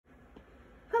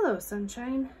Hello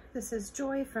Sunshine, this is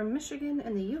Joy from Michigan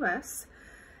in the US,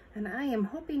 and I am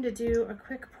hoping to do a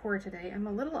quick pour today. I'm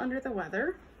a little under the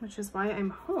weather, which is why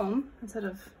I'm home instead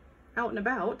of out and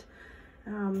about,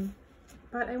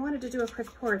 but I wanted to do a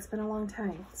quick pour. It's been a long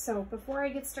time. So before I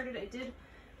get started,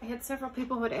 I had several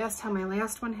people who had asked how my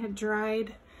last one had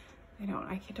dried. I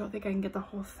don't think I can get the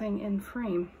whole thing in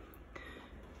frame.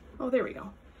 Oh, there we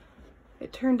go.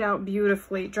 It turned out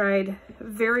beautifully, dried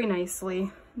very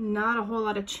nicely. Not a whole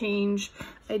lot of change.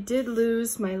 I did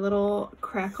lose my little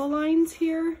crackle lines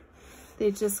here. They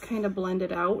just kind of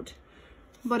blended out,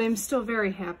 but I'm still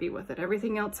very happy with it.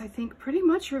 Everything else I think pretty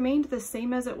much remained the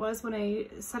same as it was when I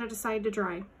set it aside to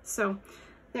dry. So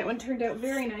that one turned out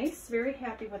very nice, very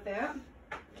happy with that.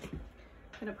 I'm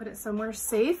gonna put it somewhere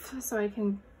safe so I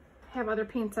can have other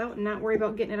paints out and not worry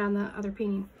about getting it on the other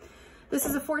painting. This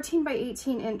is a 14 by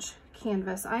 18 inch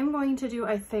canvas. I'm going to do,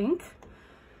 I think,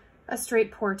 a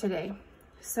straight pour today.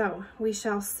 So we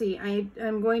shall see.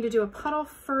 I'm going to do a puddle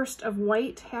first of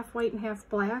white and half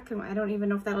black. And I don't even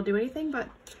know if that'll do anything, but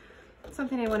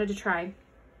something I wanted to try.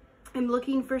 I'm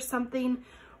looking for something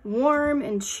warm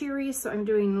and cheery. So I'm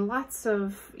doing lots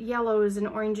of yellows and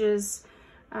oranges,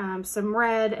 some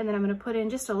red, and then I'm going to put in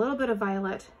just a little bit of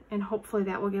violet, and hopefully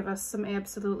that will give us some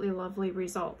absolutely lovely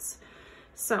results.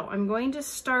 So I'm going to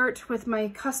start with my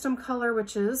custom color,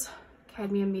 which is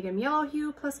cadmium medium yellow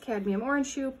hue plus cadmium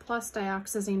orange hue plus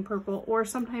dioxazine purple, or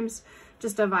sometimes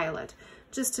just a violet,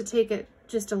 just to take it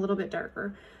just a little bit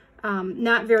darker.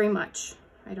 Not very much.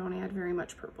 I don't add very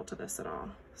much purple to this at all.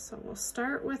 So we'll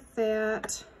start with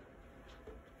that.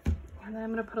 And then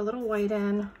I'm going to put a little white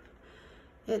in.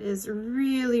 It is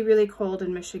really, really cold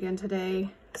in Michigan today.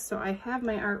 So I have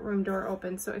my art room door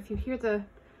open. So if you hear the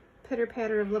pitter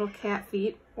patter of little cat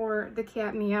feet or the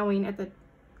cat meowing at the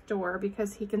door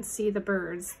because he can see the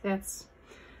birds, that's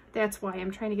why I'm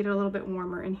trying to get it a little bit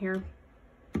warmer in here.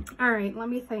 All right, let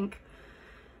me think.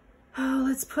 Oh,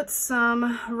 let's put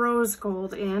some rose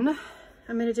gold in.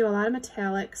 I'm going to do a lot of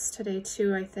metallics today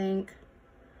too, I think,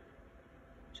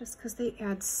 just because they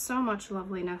add so much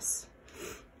loveliness.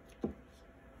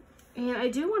 And I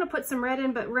do want to put some red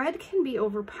in, but red can be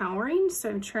overpowering, so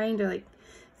I'm trying to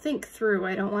think through.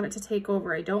 I don't want it to take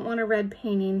over. I don't want a red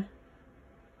painting.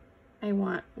 I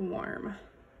want warm,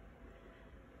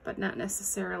 but not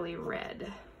necessarily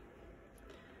red.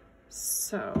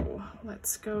 So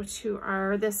let's go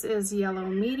to this is yellow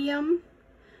medium,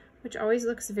 which always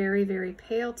looks very, very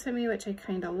pale to me, which I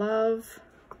kind of love.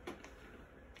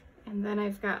 And then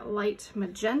I've got light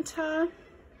magenta.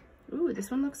 Ooh, this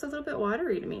one looks a little bit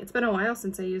watery to me. It's been a while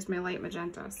since I used my light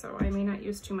magenta, so I may not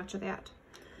use too much of that.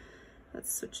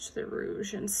 Let's switch to the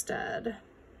rouge instead.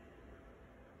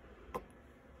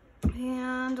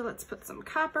 And let's put some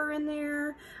copper in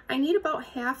there. I need about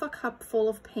half a cup full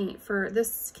of paint for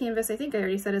this canvas. I think I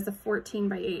already said is a 14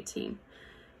 by 18.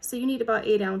 So you need about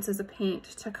 8 ounces of paint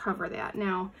to cover that.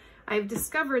 Now, I've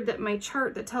discovered that my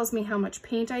chart that tells me how much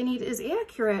paint I need is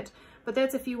accurate, but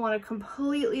that's if you want to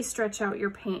completely stretch out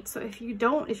your paint. So if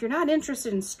you're not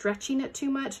interested in stretching it too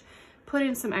much, put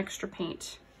in some extra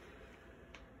paint.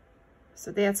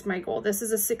 So that's my goal. This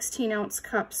is a 16 ounce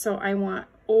cup, so I want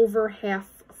over half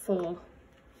full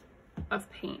of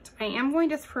paint. I am going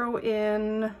to throw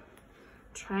in,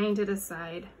 trying to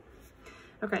decide.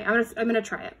 Okay, I'm gonna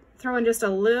try it. Throw in just a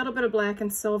little bit of black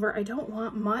and silver. I don't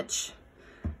want much.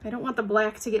 I don't want the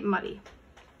black to get muddy.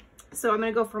 So I'm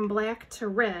gonna go from black to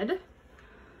red.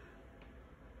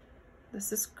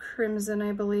 This is crimson,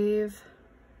 I believe.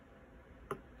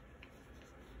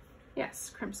 Yes,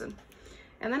 crimson.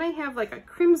 And then I have like a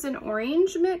crimson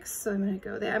orange mix. So I'm gonna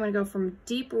go there. I'm gonna go from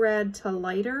deep red to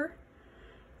lighter.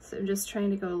 So I'm just trying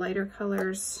to go lighter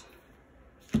colors.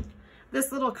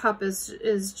 This little cup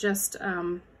is just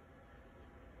a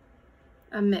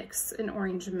mix, an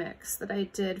orange mix that I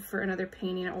did for another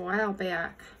painting a while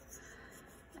back.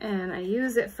 And I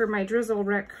use it for my drizzle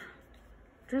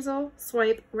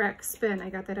swipe wreck spin.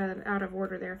 I got that out of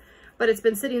order there. But it's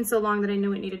been sitting so long that I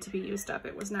knew it needed to be used up.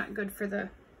 It was not good for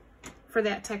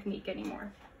that technique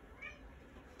anymore.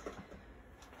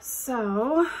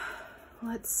 So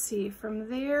let's see, from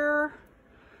there,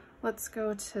 let's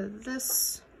go to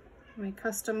this, my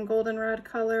custom goldenrod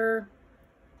color.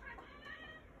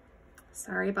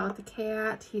 Sorry about the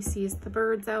cat. He sees the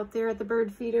birds out there at the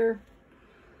bird feeder.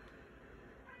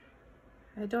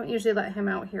 I don't usually let him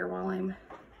out here while I'm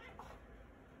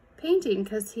painting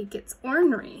because he gets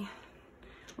ornery.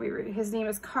 His name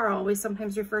is Carl. We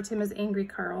sometimes refer to him as Angry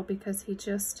Carl because he's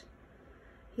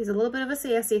a little bit of a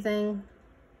sassy thing.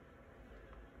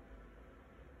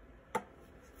 All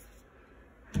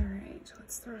right,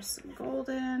 let's throw some gold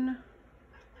in.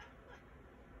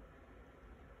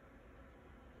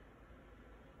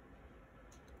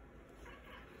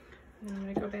 And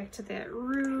I'm gonna go back to that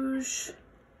rouge.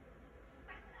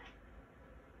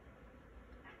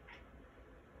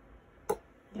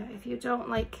 Yeah, if you don't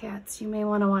like cats, you may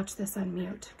want to watch this on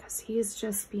mute because he's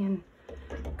just being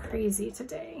crazy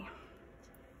today.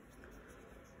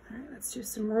 All right, let's do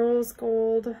some rose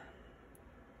gold.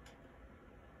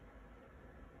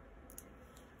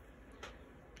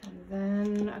 And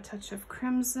then a touch of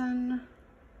crimson.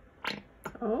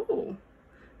 Oh,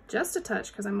 just a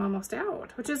touch because I'm almost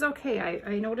out, which is okay.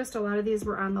 I noticed a lot of these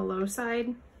were on the low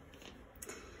side,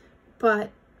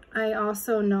 but I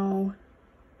also know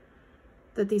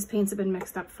that these paints have been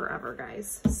mixed up forever,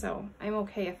 guys. So I'm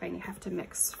okay if I have to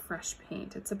mix fresh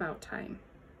paint. It's about time.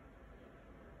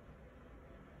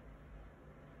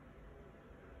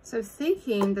 So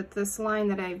thinking that this line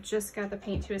that I've just got the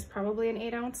paint to is probably an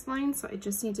 8-ounce line, so I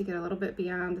just need to get a little bit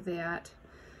beyond that.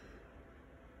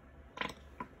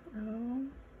 Oh,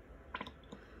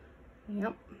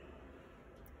 yep.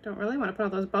 Don't really want to put all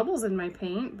those bubbles in my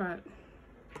paint, but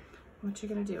what you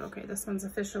gonna do? Okay, this one's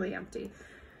officially empty.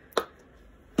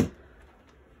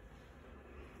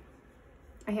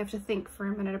 I have to think for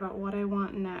a minute about what I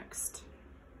want next.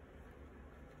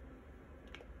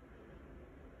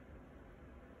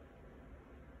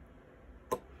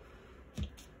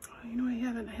 You know, I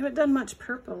haven't done much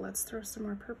purple. Let's throw some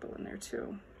more purple in there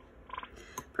too.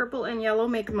 Purple and yellow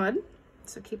make mud,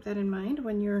 so keep that in mind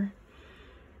when you're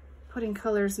putting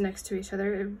colors next to each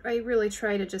other. I really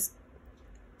try to just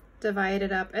divide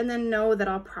it up and then know that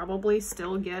I'll probably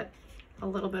still get a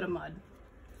little bit of mud.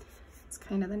 It's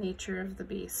kind of the nature of the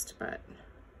beast, but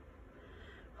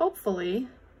hopefully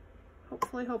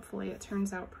it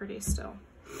turns out pretty still.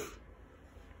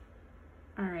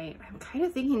 All right, I'm kind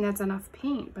of thinking that's enough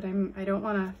paint, but I don't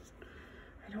want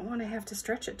to have to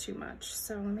stretch it too much.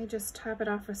 So let me just top it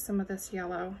off with some of this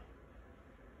yellow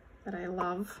that I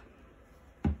love.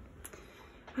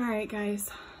 All right, guys,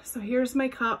 so here's my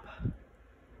cup.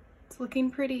 It's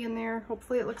looking pretty in there.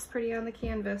 Hopefully it looks pretty on the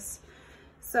canvas.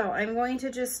 So I'm going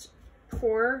to just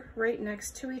pour right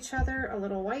next to each other a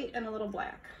little white and a little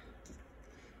black.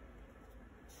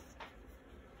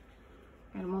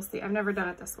 And mostly, I've never done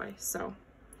it this way, so.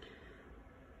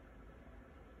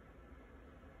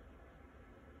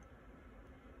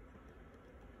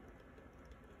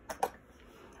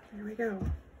 There we go.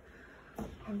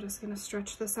 I'm just gonna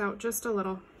stretch this out just a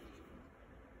little.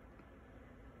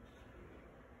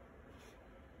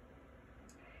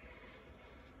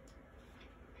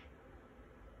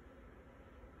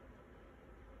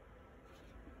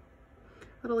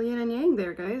 Little yin and yang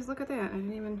there, guys. Look at that. I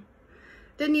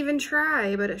didn't even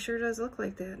try, but it sure does look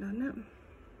like that, doesn't it?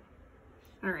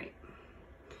 All right.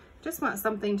 Just want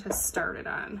something to start it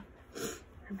on.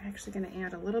 I'm actually going to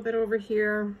add a little bit over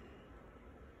here.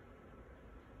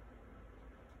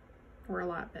 Or a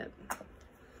lot bit.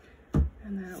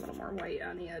 And then a little more white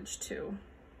on the edge too.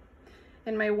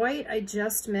 And my white I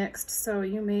just mixed, so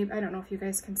you may, I don't know if you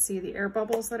guys can see the air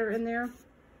bubbles that are in there.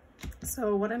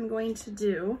 So what I'm going to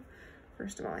do,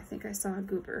 first of all, I think I saw a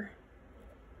goober.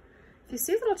 If you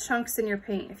see little chunks in your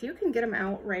paint, if you can get them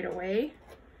out right away,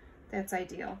 that's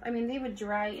ideal. I mean, they would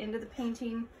dry into the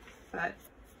painting, but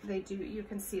they do, you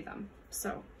can see them.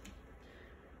 So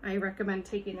I recommend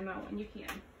taking them out when you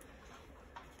can.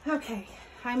 Okay,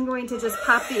 I'm going to just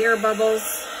pop the air bubbles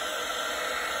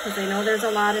because I know there's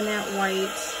a lot in that white.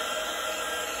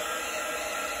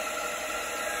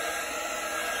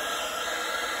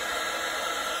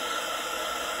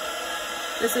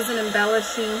 This is an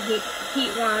embellishing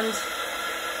heat wand.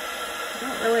 I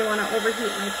don't really want to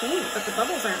overheat my paint, but the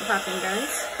bubbles aren't popping,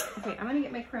 guys. Okay, I'm gonna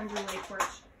get my creme brulee torch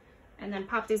and then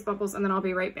pop these bubbles and then I'll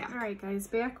be right back. All right, guys,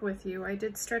 back with you. I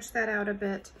did stretch that out a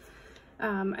bit.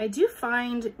 I do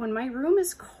find when my room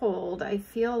is cold, I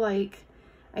feel like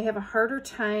I have a harder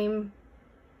time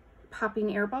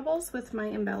popping air bubbles with my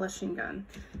embellishing gun,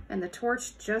 and the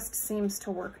torch just seems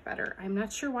to work better. I'm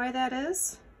not sure why that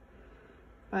is,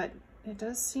 but it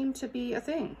does seem to be a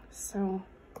thing. So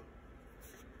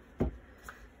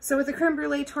with the creme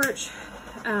brulee torch,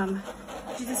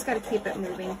 you just got to keep it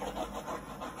moving.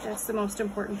 That's the most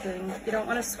important thing. You don't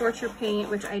want to scorch your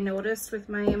paint, which I noticed with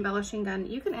my embellishing gun.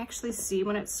 You can actually see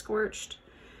when it's scorched,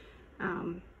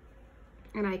 and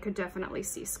I could definitely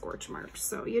see scorch marks.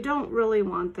 So you don't really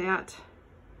want that,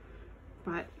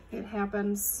 but it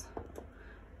happens.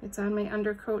 It's on my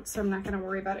undercoat, so I'm not going to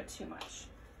worry about it too much.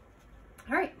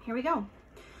 All right, here we go.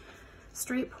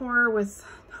 Straight pour with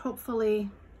hopefully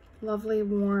lovely,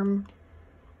 warm,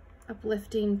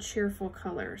 uplifting, cheerful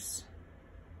colors.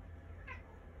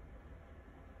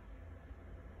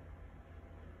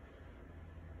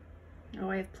 Oh,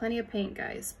 I have plenty of paint,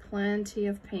 guys. Plenty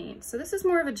of paint. So this is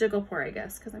more of a jiggle pour, I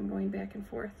guess, because I'm going back and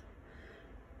forth.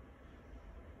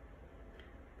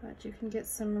 But you can get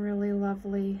some really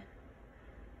lovely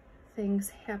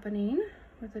things happening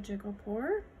with a jiggle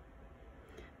pour.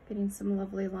 Getting some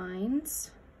lovely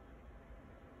lines.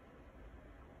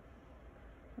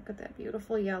 Look at that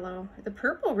beautiful yellow. The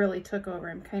purple really took over.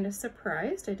 I'm kind of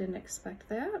surprised. I didn't expect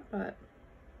that, but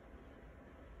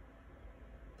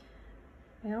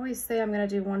I always say I'm going to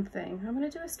do one thing. I'm going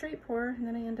to do a straight pour, and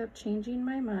then I end up changing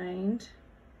my mind.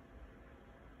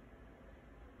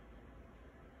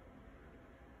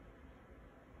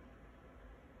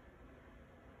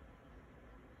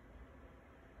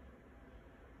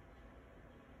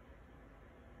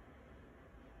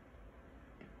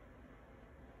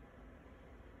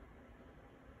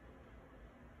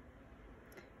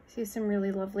 See some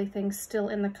really lovely things still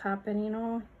in the cup, and you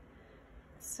know,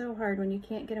 it's so hard when you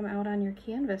can't get them out on your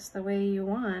canvas the way you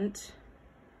want.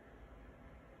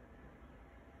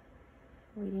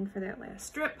 Waiting for that last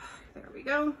strip. There we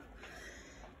go.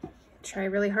 Try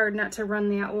really hard not to run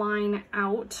that line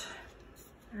out.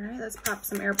 All right, let's pop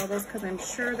some air bubbles because I'm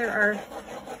sure there are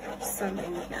some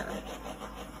in here.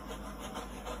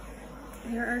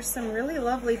 There are some really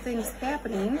lovely things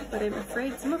happening, but I'm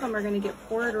afraid some of them are going to get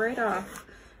poured right off.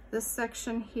 This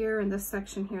section here and this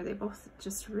section here, they both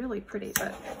just really pretty,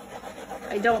 but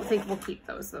I don't think we'll keep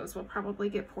those. Those will probably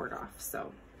get poured off,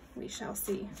 so we shall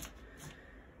see.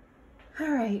 All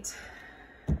right,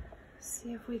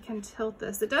 see if we can tilt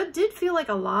this. It did feel like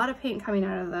a lot of paint coming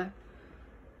out of the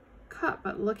cup,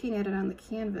 but looking at it on the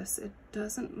canvas, it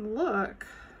doesn't look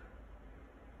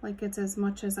like it's as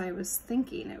much as I was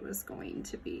thinking it was going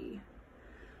to be.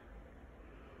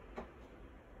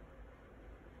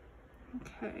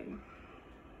 Okay,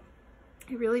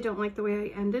 I really don't like the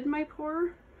way I ended my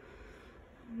pour.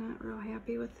 I'm not real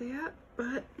happy with that,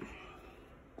 but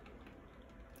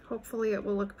hopefully it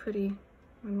will look pretty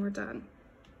when we're done.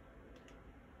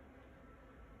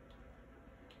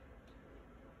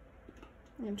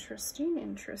 Interesting,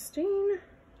 interesting.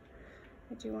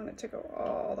 I do want it to go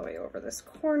all the way over this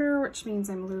corner, which means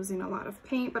I'm losing a lot of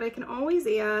paint, but I can always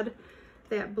add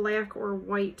that black or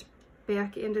white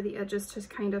back into the edges to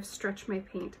kind of stretch my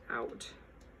paint out.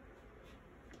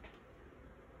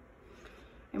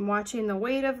 I'm watching the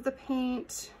weight of the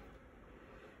paint.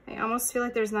 I almost feel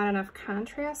like there's not enough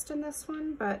contrast in this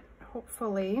one, but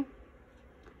hopefully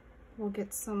we'll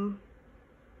get something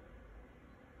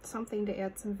to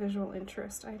add some visual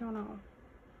interest. I don't know.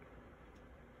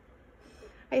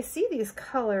 I see these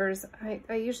colors.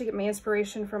 I usually get my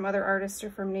inspiration from other artists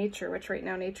or from nature, which right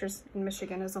now nature's in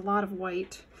Michigan is a lot of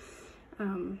white.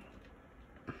 I'm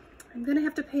gonna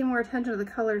have to pay more attention to the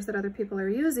colors that other people are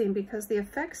using because the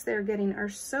effects they're getting are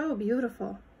so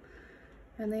beautiful.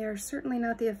 And they are certainly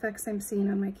not the effects I'm seeing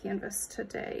on my canvas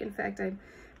today. In fact, I'm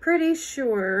pretty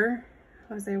sure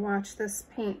as I watch this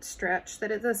paint stretch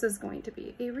that this is going to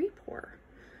be a repour.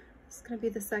 It's gonna be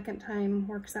the second time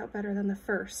works out better than the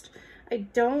first. I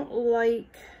don't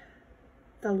like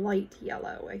the light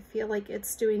yellow. I feel like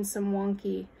it's doing some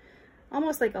wonky,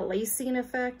 almost like a lacing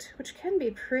effect, which can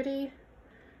be pretty,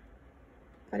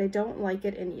 but I don't like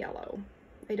it in yellow.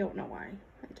 I don't know why,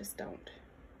 I just don't.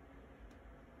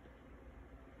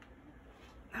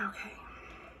 Okay.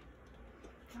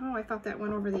 Oh, I thought that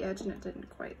went over the edge and it didn't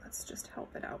quite. Let's just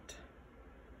help it out.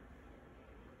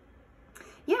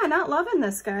 Yeah, not loving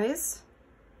this, guys.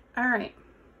 All right.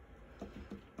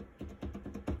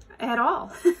 At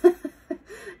all.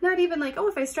 Not even like, oh,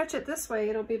 if I stretch it this way,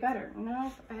 it'll be better.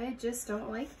 No, I just don't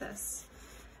like this.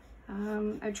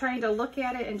 I'm trying to look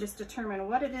at it and just determine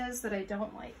what it is that I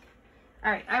don't like.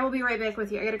 All right, I will be right back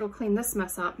with you. I gotta go clean this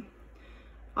mess up.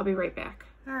 I'll be right back.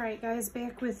 All right, guys,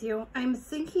 back with you. I'm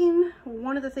thinking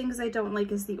one of the things I don't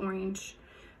like is the orange.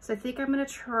 So I think I'm gonna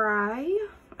try,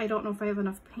 I don't know if I have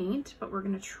enough paint, but we're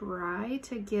gonna try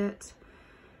to get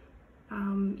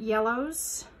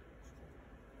yellows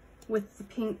with the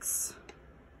pinks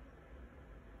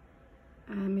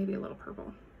and maybe a little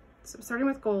purple. So I'm starting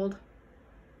with gold.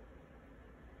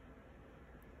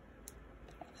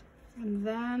 And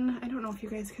then, I don't know if you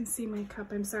guys can see my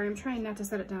cup. I'm sorry, I'm trying not to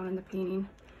set it down in the painting.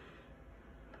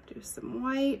 Do some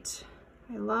white.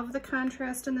 I love the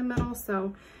contrast in the middle,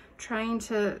 so trying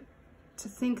to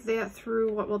think that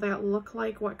through. What will that look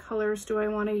like? What colors do I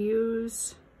want to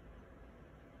use?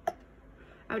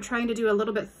 I'm trying to do a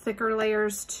little bit thicker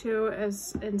layers too,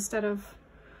 as instead of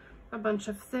a bunch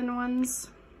of thin ones.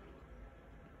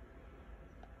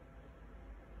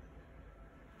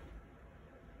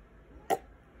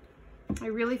 I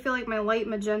really feel like my light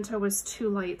magenta was too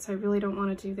light, so I really don't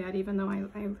want to do that, even though I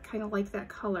kind of like that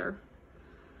color.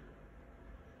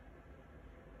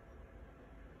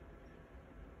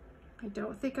 I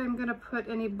don't think I'm gonna put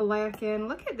any black in.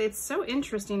 Look at it, it's so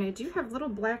interesting. I do have little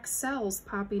black cells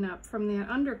popping up from the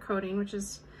undercoating, which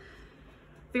is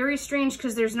very strange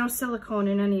because there's no silicone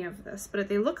in any of this, but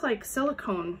they look like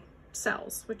silicone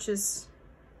cells, which is,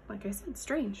 like I said,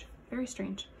 strange, very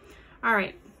strange. All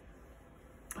right,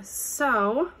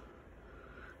 so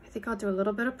I think I'll do a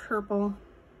little bit of purple,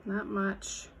 not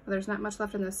much. There's not much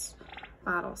left in this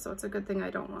bottle, so it's a good thing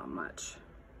I don't want much.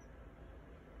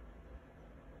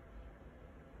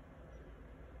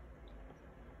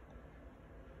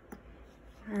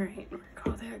 All right, we're gonna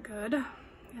call that good.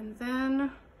 And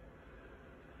then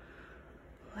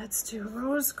let's do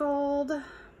rose gold,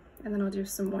 and then I'll do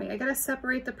some white. I gotta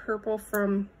separate the purple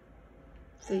from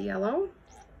the yellow.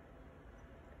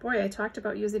 Boy, I talked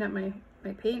about using up my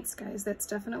paints, guys. That's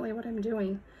definitely what I'm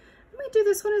doing. I might do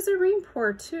this one as a ring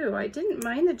pour too. I didn't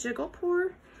mind the jiggle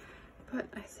pour, but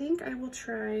I think I will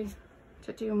try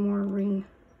to do more ring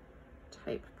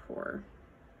type pour.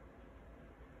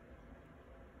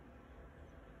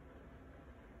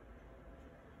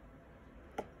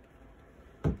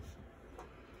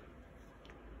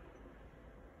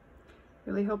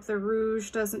 Really hope the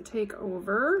rouge doesn't take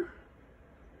over.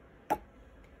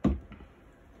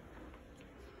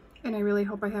 And I really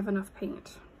hope I have enough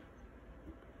paint.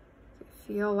 I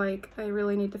feel like I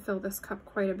really need to fill this cup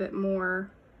quite a bit more.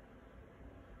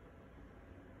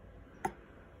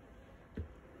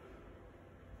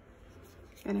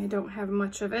 And I don't have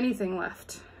much of anything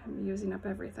left. I'm using up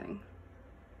everything.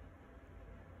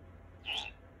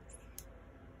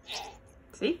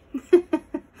 See?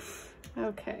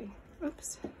 Okay.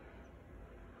 Oops.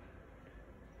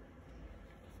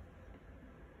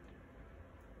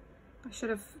 I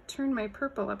should have turned my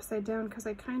purple upside down because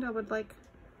I kind of would like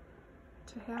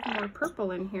to have more purple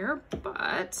in here,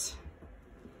 but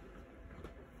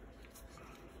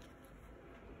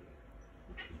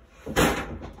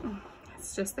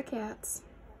it's just the cats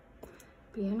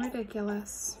being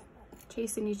ridiculous,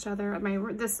 chasing each other.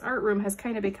 This art room has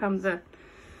kind of become the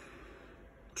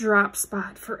drop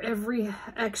spot for every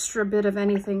extra bit of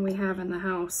anything we have in the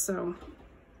house, so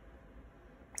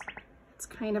it's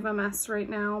kind of a mess right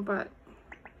now, but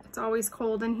it's always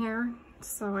cold in here,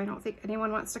 so I don't think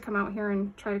anyone wants to come out here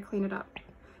and try to clean it up,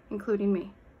 including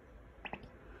me.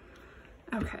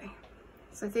 Okay,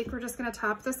 so I think we're just going to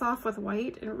top this off with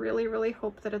white and really, really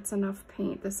hope that it's enough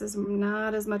paint. This is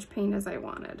not as much paint as I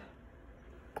wanted.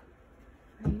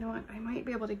 And you know what, I might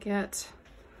be able to get,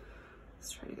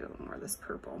 let's try to get a little more of this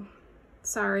purple.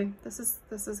 Sorry, this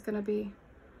is going to be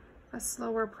a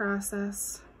slower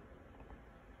process.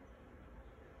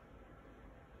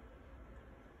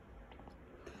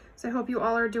 So I hope you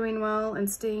all are doing well and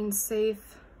staying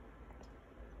safe.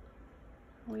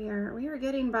 We are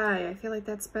getting by. I feel like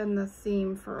that's been the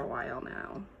theme for a while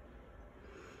now.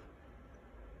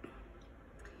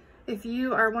 If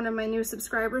you are one of my new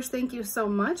subscribers, thank you so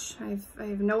much.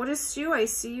 I've noticed you. I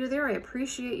see you there. I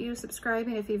appreciate you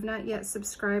subscribing. If you've not yet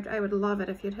subscribed, I would love it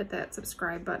if you'd hit that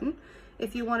subscribe button.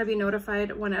 If you want to be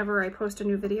notified whenever I post a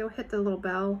new video, hit the little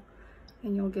bell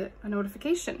and you'll get a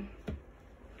notification.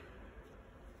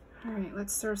 All right,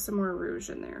 let's throw some more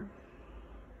rouge in there.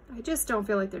 I just don't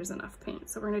feel like there's enough paint.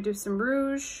 So we're gonna do some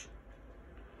rouge,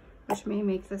 which may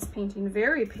make this painting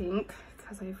very pink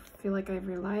because I feel like I've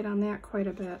relied on that quite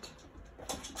a bit.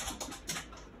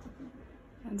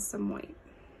 And some white.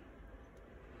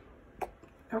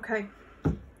 Okay,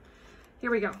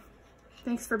 here we go.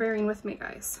 Thanks for bearing with me,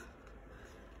 guys.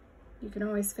 You can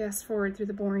always fast forward through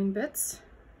the boring bits.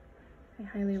 I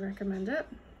highly recommend it.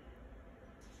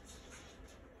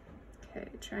 Okay,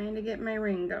 trying to get my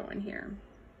ring going here.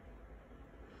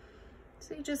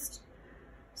 So you just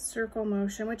circle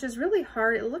motion, which is really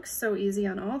hard. It looks so easy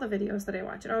on all the videos that I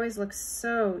watch. It always looks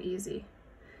so easy.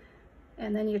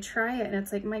 And then you try it and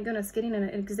it's like, my goodness, getting an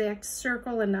exact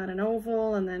circle and not an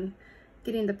oval, and then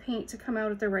getting the paint to come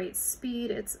out at the right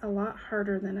speed. It's a lot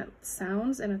harder than it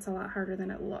sounds, and it's a lot harder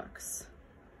than it looks.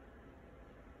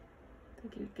 I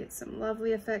think you get some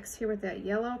lovely effects here with that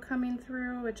yellow coming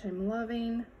through, which I'm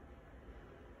loving.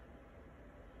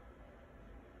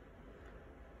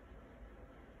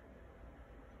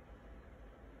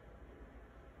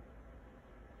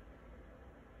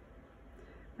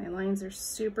 My lines are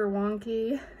super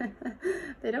wonky.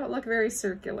 They don't look very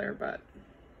circular, but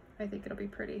I think it'll be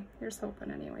pretty. Here's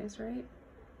hoping anyways, right?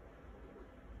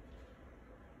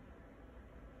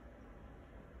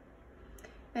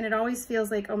 And it always feels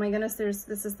like, oh my goodness,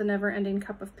 this is the never-ending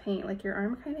cup of paint. Like your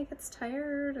arm kind of gets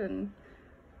tired and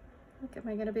like,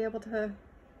 am I gonna be able to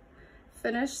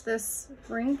finish this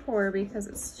ring pour because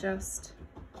it's just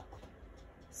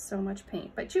so much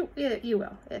paint? But you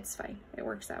will, it's fine, it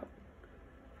works out.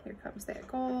 Here comes that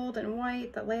gold and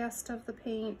white, the last of the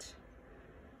paint.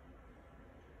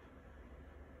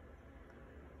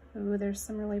 Ooh, there's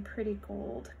some really pretty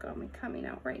gold coming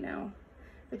out right now.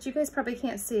 But you guys probably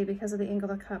can't see because of the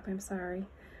angle of the cup, I'm sorry.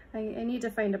 I need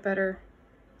to find a better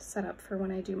setup for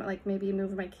when I do, like maybe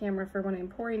move my camera for when I'm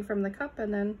pouring from the cup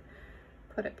and then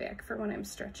put it back for when I'm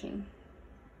stretching.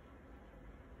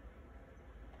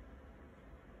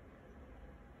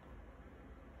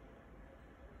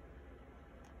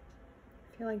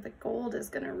 I feel like the gold is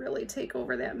gonna really take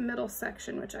over that middle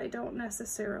section, which I don't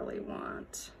necessarily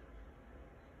want.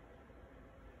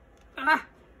 Ah!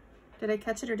 Did I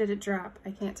catch it or did it drop?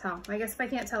 I can't tell. I guess if I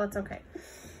can't tell, it's okay.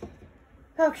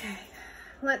 Okay,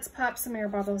 let's pop some air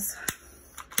bubbles.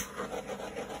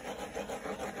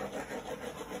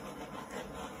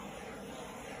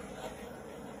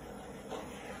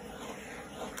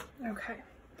 Okay,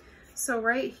 so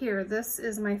right here, this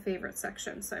is my favorite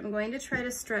section. So I'm going to try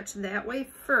to stretch that way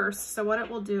first. So what it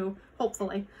will do,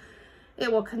 hopefully,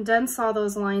 it will condense all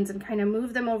those lines and kind of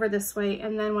move them over this way.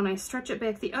 And then when I stretch it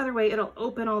back the other way, it'll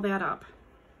open all that up.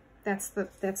 That's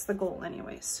the goal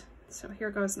anyways. So here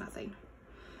goes nothing.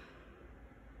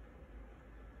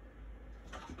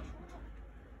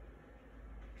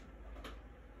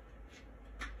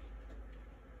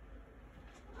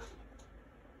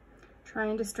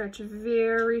 Trying to stretch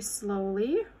very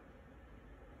slowly.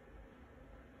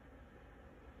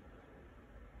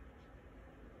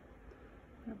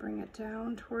 I'm gonna bring it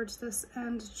down towards this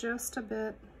end just a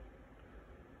bit.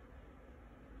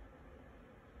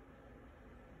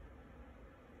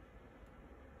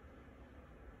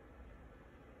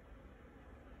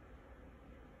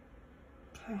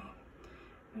 Okay,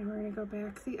 and we're gonna go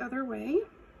back the other way.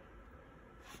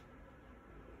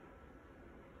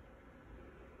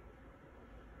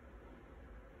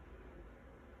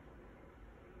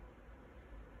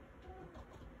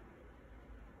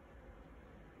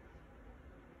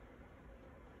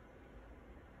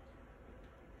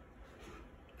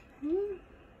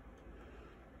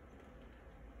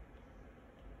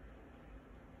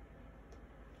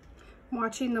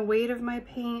 Watching the weight of my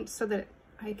paint so that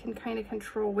I can kind of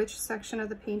control which section of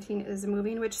the painting is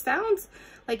moving, which sounds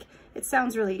like, it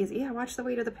sounds really easy. Yeah, watch the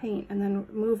weight of the paint and then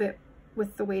move it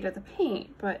with the weight of the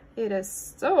paint, but it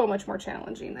is so much more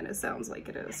challenging than it sounds like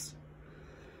it is.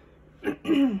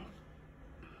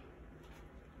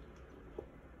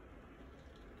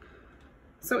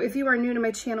 So if you are new to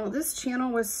my channel, this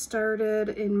channel was started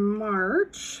in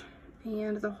March,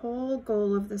 and the whole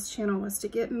goal of this channel was to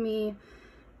get me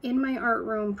in my art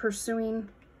room pursuing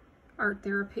art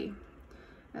therapy.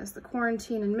 As the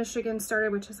quarantine in Michigan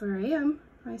started, which is where I am,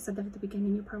 I said that at the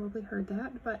beginning, you probably heard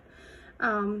that, but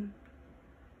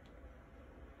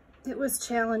it was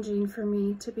challenging for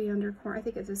me to be under quarantine. I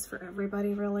think it is for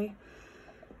everybody really,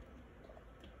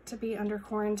 to be under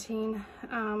quarantine,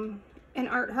 and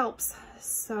art helps.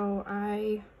 So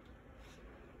I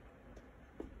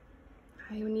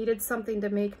needed something to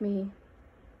make me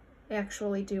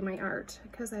actually do my art,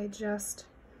 because I just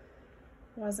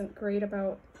wasn't great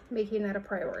about making that a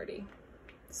priority.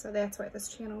 So that's why this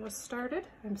channel was started.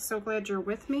 I'm so glad you're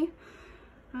with me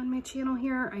on my channel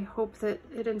here. I hope that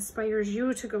it inspires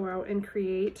you to go out and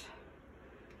create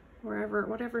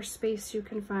whatever space you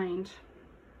can find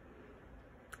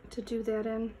to do that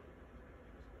in.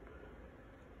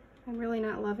 I'm really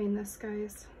not loving this,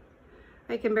 guys.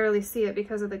 I can barely see it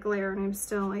because of the glare, and I'm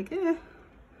still like, eh.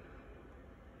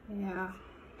 Yeah.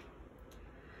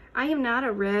 I am not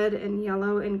a red and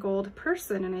yellow and gold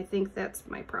person, and I think that's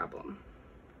my problem.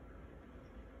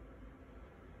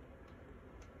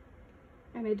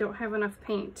 And I don't have enough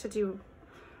paint to do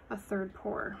a third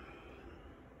pour.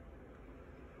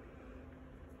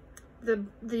 The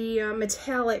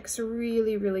metallics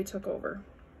really took over.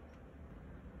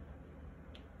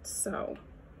 So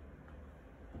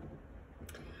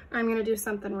I'm gonna do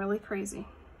something really crazy.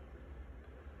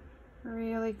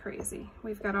 Really crazy.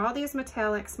 We've got all these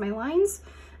metallics. My lines,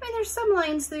 I mean, there's some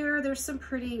lines there, there's some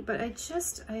pretty, but I'm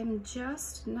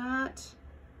just not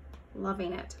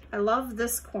loving it. I love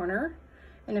this corner,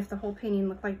 and if the whole painting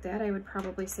looked like that, I would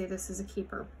probably say this is a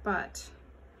keeper, but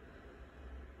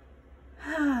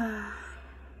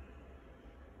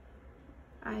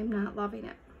I'm not loving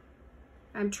it.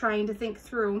 I'm trying to think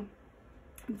through.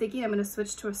 I'm thinking I'm going to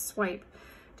switch to a swipe.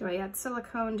 Do I add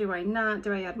silicone? Do I not?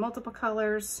 Do I add multiple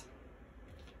colors?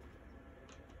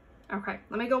 Okay,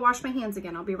 let me go wash my hands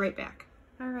again. I'll be right back.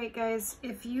 All right, guys,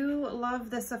 if you love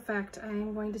this effect,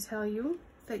 I'm going to tell you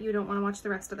that you don't want to watch the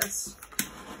rest of this.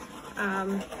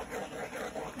 I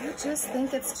just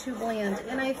think it's too bland.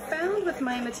 And I found with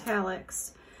my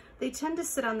metallics, they tend to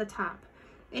sit on the top.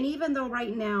 And even though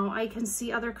right now I can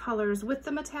see other colors with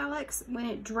the metallics, when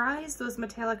it dries, those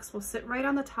metallics will sit right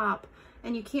on the top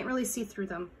and you can't really see through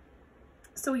them.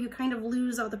 So you kind of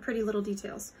lose all the pretty little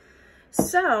details.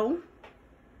 So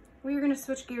we're going to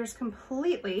switch gears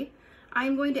completely.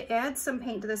 I'm going to add some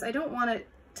paint to this. I don't want to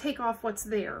take off what's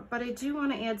there, but I do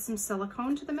want to add some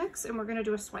silicone to the mix, and we're going to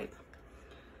do a swipe.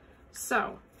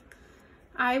 So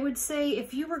I would say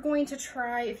if you were going to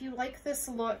try, if you like this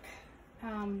look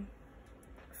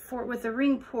with the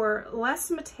ring pour, less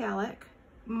metallic,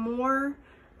 more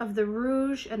of the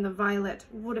rouge and the violet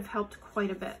would have helped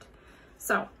quite a bit.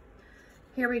 So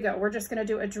here we go. We're just going to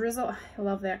do a drizzle. I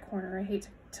love that corner. I hate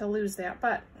to lose that,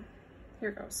 but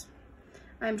here goes.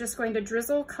 I'm just going to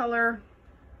drizzle color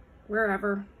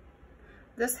wherever.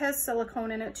 This has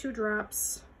silicone in it, 2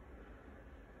 drops.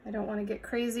 I don't want to get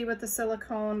crazy with the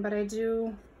silicone, but I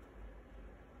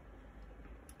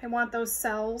want those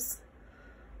cells,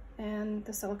 and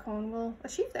the silicone will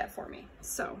achieve that for me.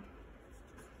 So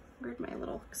where'd my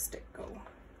little stick go?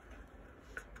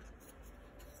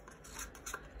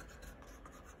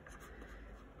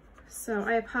 So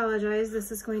I apologize,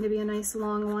 this is going to be a nice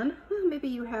long one. Well, maybe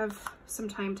you have some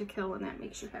time to kill and that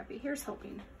makes you happy. Here's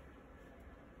hoping.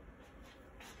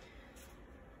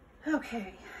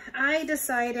 Okay, I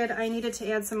decided I needed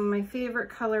to add some of my favorite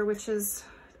color, which is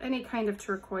any kind of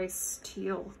turquoise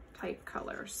teal type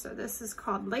color. So this is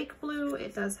called Lake Blue.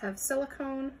 It does have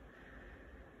silicone.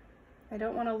 I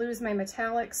don't want to lose my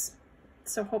metallics,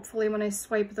 so hopefully when I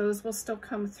swipe those will still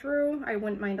come through. I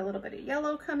wouldn't mind a little bit of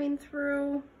yellow coming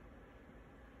through,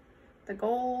 the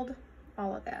gold,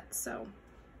 all of that. So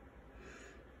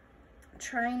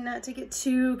trying not to get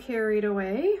too carried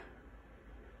away,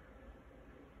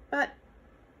 but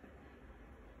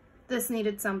this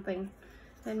needed something,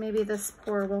 and maybe this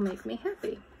pour will make me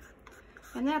happy.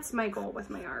 And that's my goal with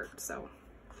my art. So,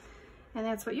 and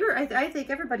that's what I think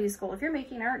everybody's goal. If you're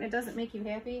making art and it doesn't make you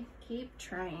happy, keep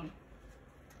trying,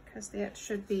 because that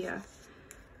should be a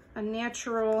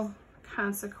natural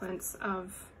consequence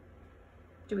of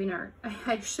doing art.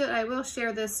 I will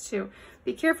share this too.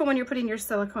 Be careful when you're putting your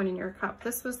silicone in your cup.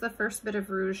 This was the first bit of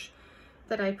rouge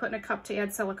that I put in a cup to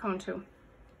add silicone to.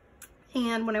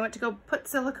 And when I went to go put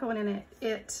silicone in it,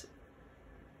 it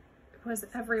was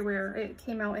everywhere. It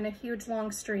came out in a huge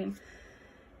long stream.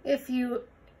 If you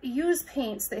use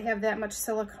paints that have that much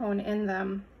silicone in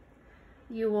them,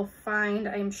 you will find,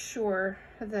 I'm sure,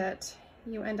 that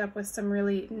you end up with some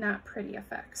really not pretty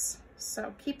effects.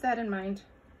 So keep that in mind.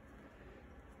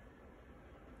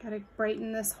 Gotta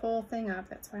brighten this whole thing up.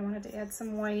 That's why I wanted to add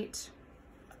some white.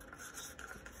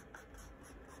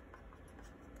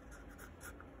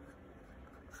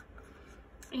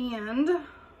 And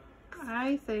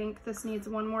I think this needs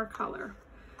one more color.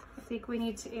 I think we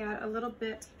need to add a little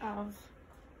bit of,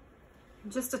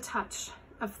 just a touch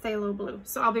of phthalo blue.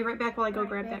 So I'll be right back while I go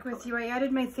grab that with you. I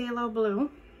added my phthalo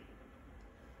blue.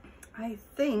 I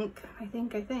think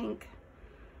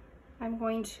I'm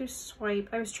going to swipe.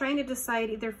 I was trying to decide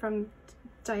either from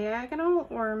diagonal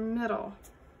or middle,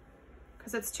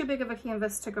 because it's too big of a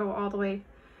canvas to go all the way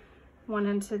one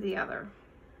end to the other.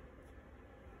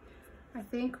 I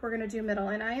think we're gonna do middle,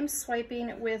 and I am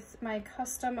swiping with my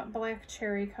custom black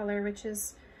cherry color, which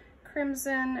is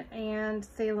crimson and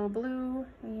phthalo blue,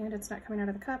 and it's not coming out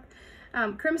of the cup.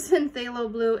 Crimson,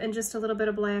 phthalo blue, and just a little bit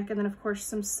of black, and then of course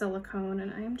some silicone.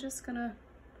 And I'm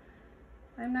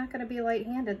not gonna be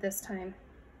light-handed this time.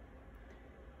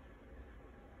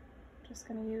 Just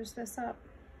gonna use this up,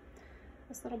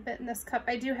 this little bit in this cup.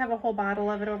 I do have a whole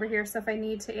bottle of it over here, so if I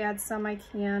need to add some, I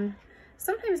can.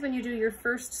 Sometimes when you do your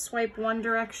first swipe one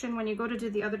direction, when you go to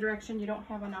do the other direction, you don't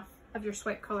have enough of your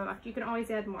swipe color left. You can always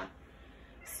add more.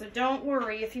 So don't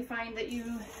worry if you find that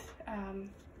you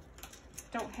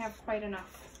don't have quite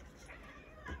enough.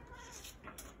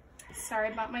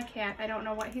 Sorry about my cat. I don't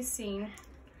know what he's seeing.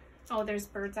 Oh, there's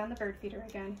birds on the bird feeder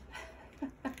again.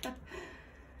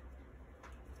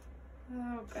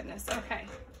 Oh goodness, okay.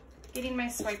 Getting my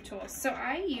swipe tool. So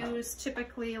I use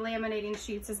typically laminating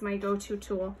sheets as my go-to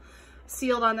tool,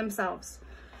 sealed on themselves.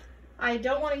 I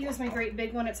don't want to use my great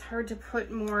big one. It's hard to put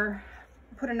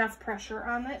enough pressure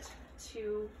on it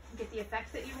to get the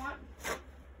effect that you want,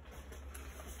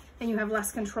 and you have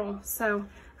less control. So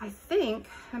I think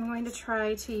I'm going to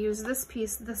try to use this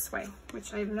piece this way,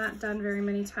 which I've not done very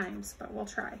many times, but we'll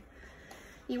try.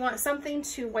 You want something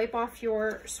to wipe off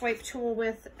your swipe tool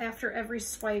with after every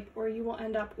swipe, or you will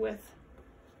end up with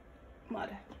mud.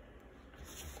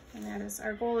 And that is,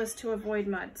 our goal is to avoid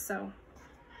mud. So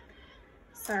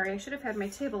sorry, I should have had my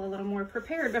table a little more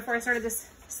prepared before I started this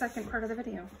second part of the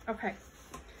video. Okay,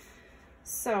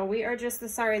 So we are just,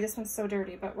 sorry, this one's so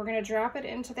dirty, but we're gonna drop it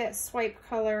into that swipe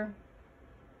color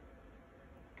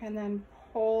and then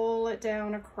pull it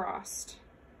down across.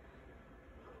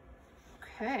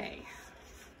 Okay.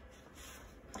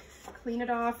 Clean it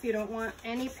off. You don't want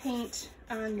any paint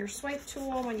on your swipe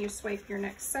tool when you swipe your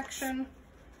next section.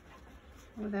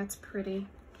 Oh, that's pretty.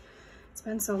 It's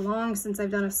been so long since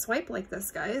I've done a swipe like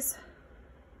this, guys.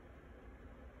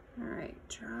 All right,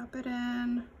 drop it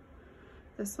in.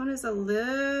 This one is a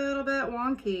little bit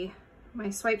wonky. My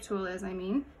swipe tool is, I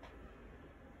mean.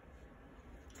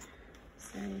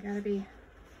 So you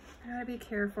gotta be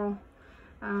careful.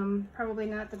 Probably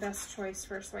not the best choice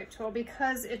for a swipe tool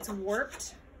because it's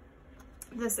warped.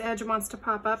 This edge wants to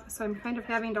pop up, so I'm kind of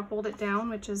having to hold it down,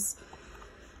 which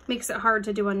makes it hard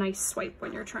to do a nice swipe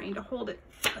when you're trying to hold it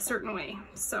a certain way.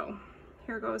 So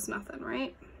here goes nothing,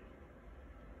 right?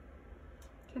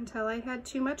 Can tell I had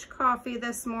too much coffee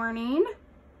this morning.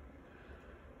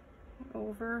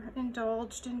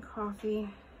 Overindulged in coffee.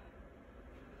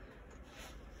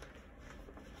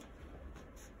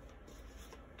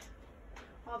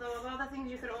 Although of all the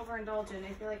things you could overindulge in,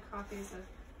 I feel like coffee is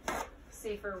a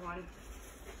safer one.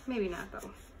 Maybe not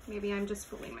though. Maybe I'm just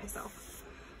fooling myself.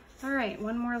 All right,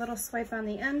 one more little swipe on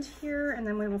the end here, and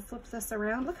then we will flip this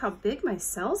around. Look how big my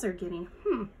cells are getting.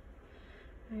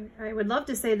 I would love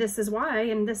to say this is why,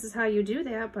 and this is how you do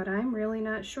that, but I'm really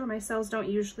not sure. My cells don't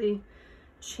usually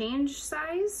change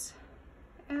size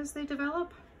as they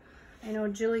develop. I know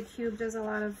Julie Cube does a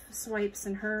lot of swipes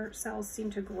and her cells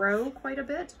seem to grow quite a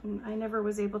bit, and I never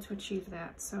was able to achieve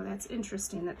that. So that's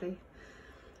interesting that they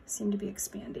seem to be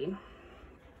expanding.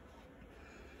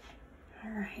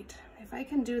 All right, if I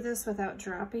can do this without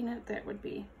dropping it, that would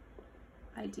be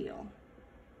ideal.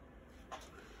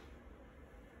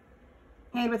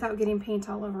 And without getting paint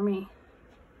all over me.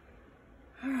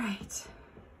 All right.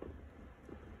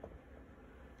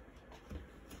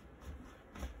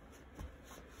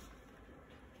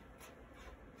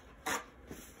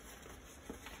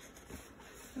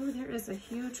 Oh, there is a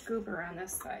huge goober on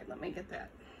this side. Let me get that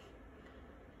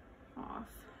off.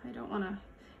 I don't want to,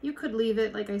 you could leave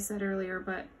it like I said earlier,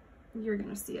 but you're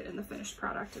going to see it in the finished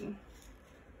product and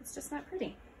it's just not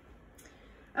pretty.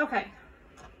 Okay.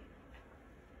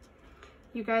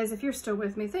 You guys, if you're still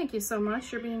with me, thank you so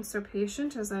much. You're being so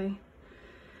patient as I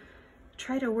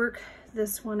try to work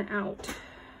this one out.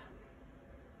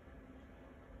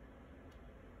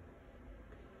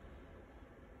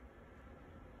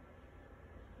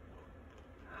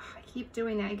 Keep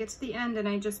doing that. I get to the end and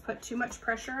I just put too much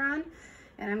pressure on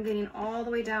and I'm getting all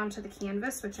the way down to the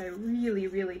canvas, which I really,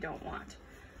 really don't want.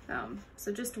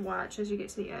 So just watch as you get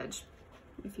to the edge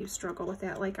if you struggle with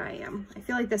that like I am. I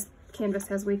feel like this canvas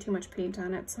has way too much paint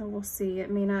on it, so we'll see. It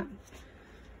may not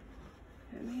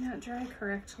dry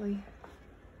correctly.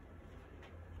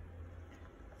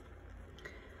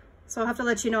 So I'll have to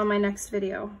let you know in my next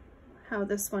video how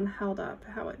this one held up,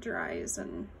 how it dries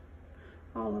and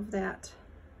all of that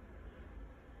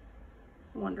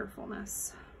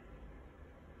wonderfulness.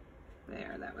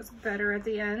 There, that was better at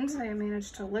the end. I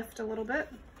managed to lift a little bit.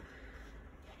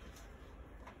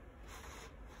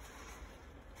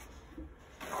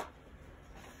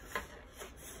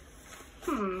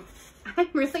 I'm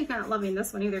really not loving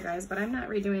this one either, guys, but I'm not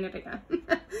redoing it again.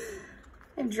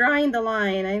 I'm drawing the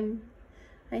line.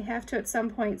 I have to at some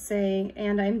point say,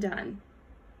 and I'm done.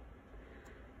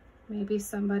 Maybe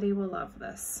somebody will love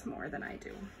this more than I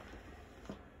do.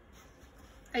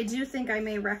 I do think I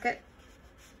may wreck it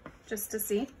just to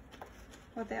see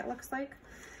what that looks like.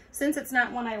 Since it's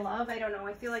not one I love, I don't know.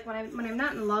 I feel like when I'm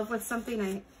not in love with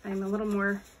something, I'm a little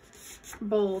more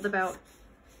bold about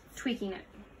tweaking it.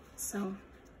 So,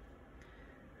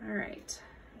 all right.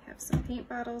 I have some paint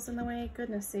bottles in the way.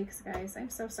 Goodness sakes, guys. I'm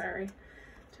so sorry.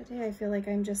 Today I feel like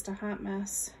I'm just a hot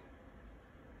mess.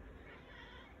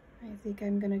 I think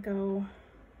I'm gonna go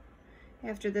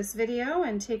after this video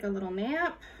and take a little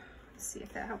nap. See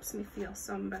if that helps me feel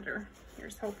some better.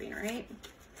 Here's hoping, right?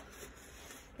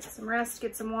 Get some rest,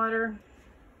 get some water.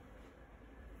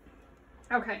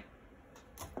 Okay.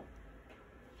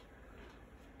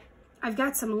 I've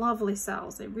got some lovely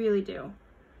cells, I really do.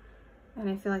 And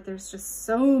I feel like there's just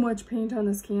so much paint on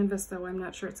this canvas, though I'm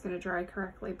not sure it's gonna dry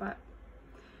correctly, but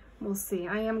we'll see.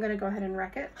 I am gonna go ahead and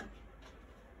wreck it.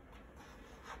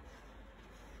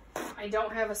 I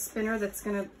don't have a spinner that's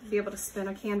gonna be able to spin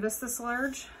a canvas this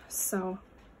large, so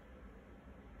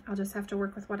I'll just have to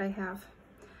work with what I have.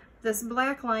 This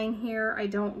black line here, I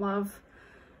don't love.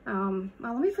 Well,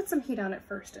 let me put some heat on it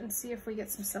first and see if we get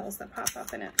some cells that pop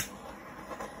up in it.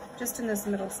 Just in this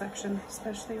middle section,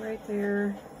 especially right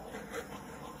there.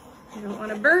 I don't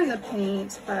want to burn the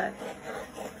paint, but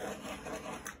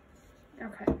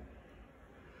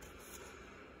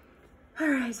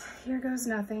right, here goes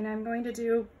nothing. I'm going to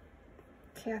do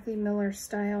Kathy Miller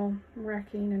style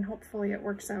wrecking and hopefully it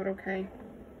works out okay.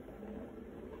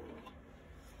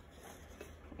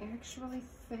 I actually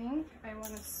think I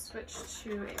want to switch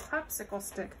to a popsicle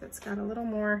stick that's got a little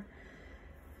more,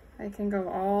 I can go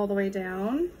all the way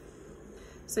down.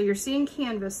 So you're seeing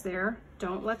canvas there.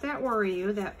 Don't let that worry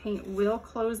you. That paint will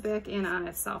close back in on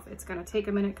itself. It's going to take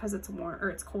a minute because it's warm or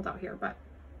it's cold out here, but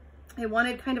I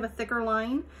wanted kind of a thicker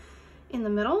line in the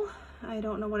middle. I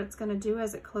don't know what it's going to do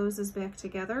as it closes back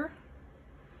together.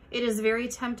 It is very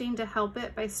tempting to help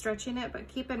it by stretching it, but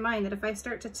keep in mind that if I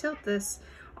start to tilt this,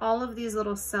 all of these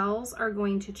little cells are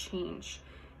going to change.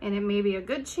 And it may be a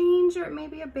good change or it may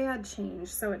be a bad change.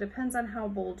 So it depends on how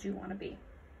bold you want to be.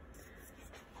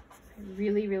 I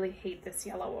really, really hate this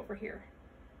yellow over here.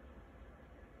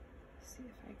 Let's see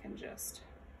if I can just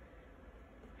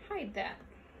hide that.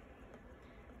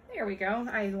 There we go.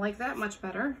 I like that much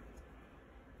better.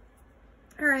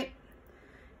 All right,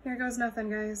 here goes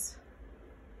nothing, guys.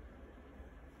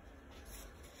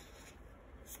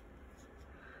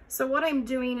 So what I'm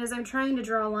doing is I'm trying to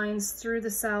draw lines through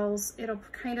the cells. It'll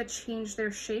kind of change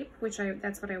their shape, which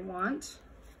that's what I want.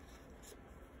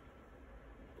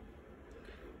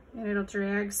 And it'll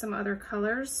drag some other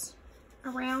colors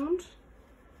around.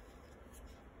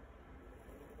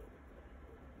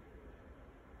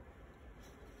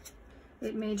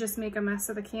 It may just make a mess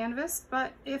of the canvas,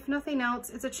 but if nothing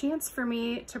else, it's a chance for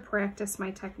me to practice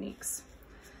my techniques.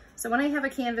 So when I have a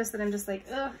canvas that I'm just like,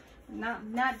 ugh,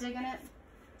 not digging it,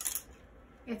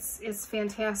 it's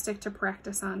fantastic to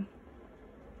practice on.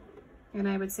 And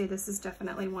I would say this is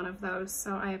definitely one of those,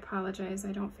 so I apologize.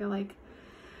 I don't feel like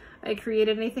I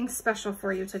created anything special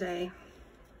for you today.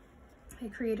 I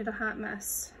created a hot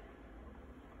mess.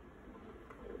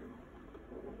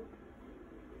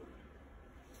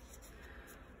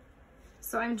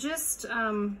 So I'm just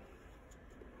kind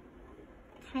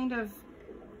of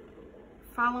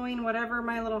following whatever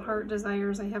my little heart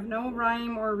desires. I have no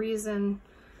rhyme or reason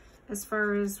as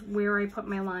far as where I put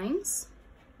my lines.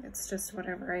 It's just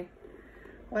whatever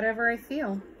I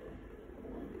feel.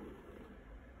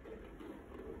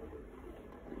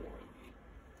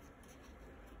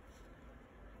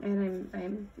 And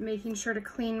I'm making sure to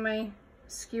clean my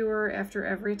skewer after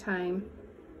every time.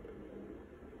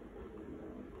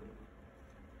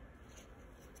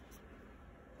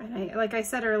 And like I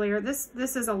said earlier, this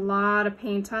is a lot of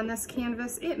paint on this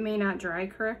canvas. It may not dry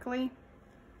correctly.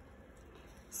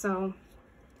 So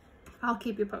I'll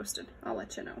keep you posted. I'll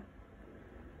let you know.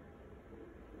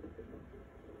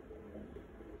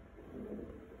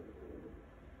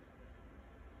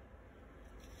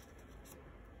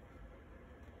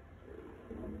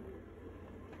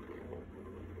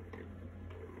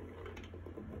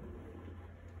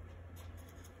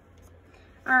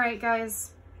 All right,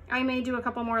 guys. I may do a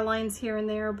couple more lines here and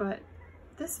there, but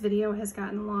this video has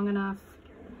gotten long enough.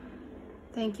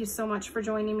 Thank you so much for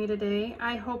joining me today.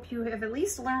 I hope you have at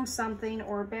least learned something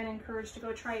or been encouraged to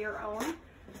go try your own,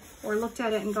 or looked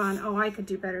at it and gone, oh, I could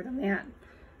do better than that.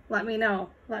 Let me know.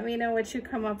 Let me know what you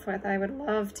come up with. I would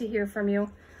love to hear from you.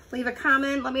 Leave a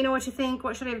comment. Let me know what you think.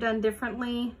 What should I have done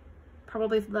differently?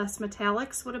 Probably less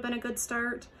metallics would have been a good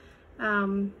start.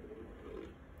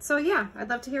 So yeah, I'd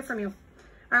love to hear from you.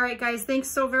 All right, guys, thanks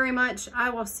so very much. I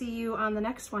will see you on the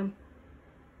next one.